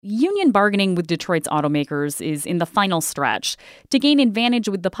Union bargaining with Detroit's automakers is in the final stretch. To gain advantage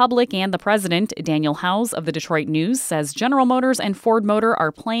with the public and the president, Daniel Howes of the Detroit News says General Motors and Ford Motor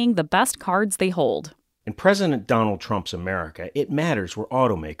are playing the best cards they hold. In President Donald Trump's America, it matters where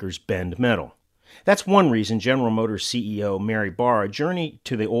automakers bend metal. That's one reason General Motors CEO Mary Barra journeyed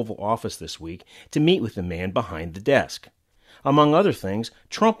to the Oval Office this week to meet with the man behind the desk. Among other things,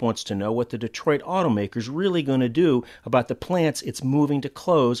 Trump wants to know what the Detroit automaker's really going to do about the plants it's moving to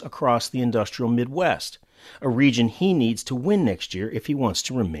close across the industrial Midwest, a region he needs to win next year if he wants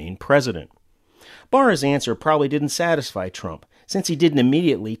to remain president. Barra's answer probably didn't satisfy Trump, since he didn't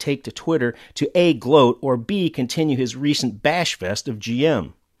immediately take to Twitter to A, gloat, or B, continue his recent bash fest of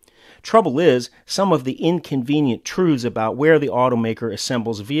GM. Trouble is, some of the inconvenient truths about where the automaker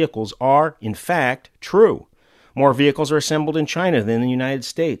assembles vehicles are, in fact, true. More vehicles are assembled in China than in the United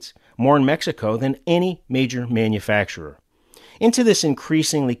States, more in Mexico than any major manufacturer. Into this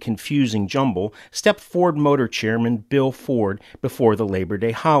increasingly confusing jumble stepped Ford Motor Chairman Bill Ford before the Labor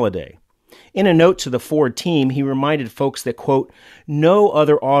Day holiday. In a note to the Ford team, he reminded folks that, quote, no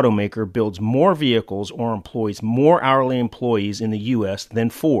other automaker builds more vehicles or employs more hourly employees in the U.S. than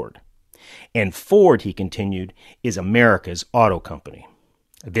Ford. And Ford, he continued, is America's auto company.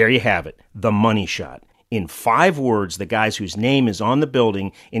 There you have it, the money shot. In 5 words, the guys whose name is on the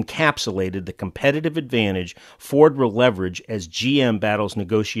building encapsulated the competitive advantage Ford will leverage as GM battles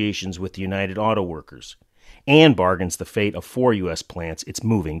negotiations with the United Auto Workers and bargains the fate of 4 U.S. plants it's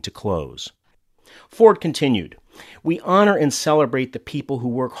moving to close. Ford continued, we honor and celebrate the people who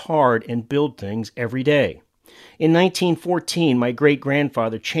work hard and build things every day. In 1914, my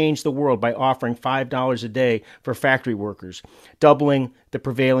great-grandfather changed the world by offering $5 a day for factory workers, doubling the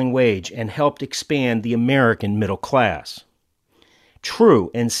prevailing wage, and helped expand the American middle class.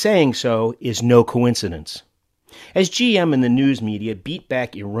 True, and saying so is no coincidence. As GM and the news media beat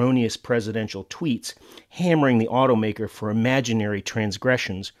back erroneous presidential tweets, hammering the automaker for imaginary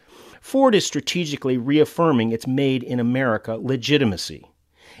transgressions, Ford is strategically reaffirming its Made in America legitimacy.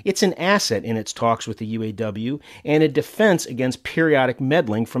 It's an asset in its talks with the UAW and a defense against periodic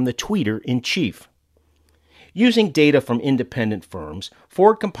meddling from the tweeter-in-chief. Using data from independent firms,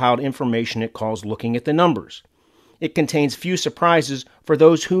 Ford compiled information it calls looking at the numbers. It contains few surprises for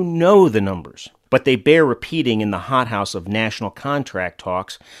those who know the numbers, but they bear repeating in the hothouse of national contract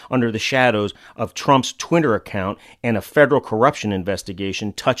talks under the shadows of Trump's Twitter account and a federal corruption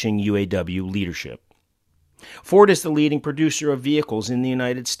investigation touching UAW leadership. Ford is the leading producer of vehicles in the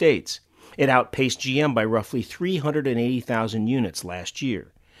United States. It outpaced GM by roughly 380,000 units last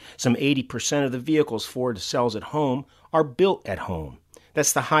year. Some 80% of the vehicles Ford sells at home are built at home.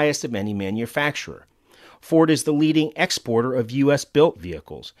 That's the highest of any manufacturer. Ford is the leading exporter of U.S.-built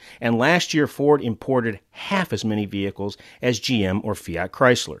vehicles, and last year Ford imported half as many vehicles as GM or Fiat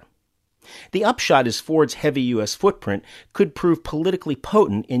Chrysler. The upshot is Ford's heavy U.S. footprint could prove politically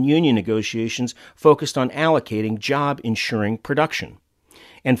potent in union negotiations focused on allocating job-ensuring production.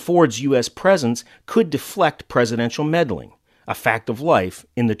 And Ford's U.S. presence could deflect presidential meddling, a fact of life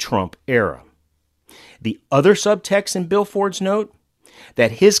in the Trump era. The other subtext in Bill Ford's note?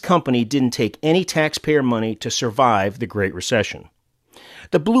 That his company didn't take any taxpayer money to survive the Great Recession.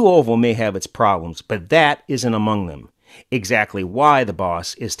 The Blue Oval may have its problems, but that isn't among them. Exactly why the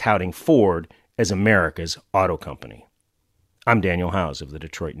boss is touting Ford as America's auto company. I'm Daniel Howes of the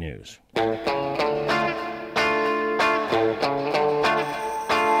Detroit News.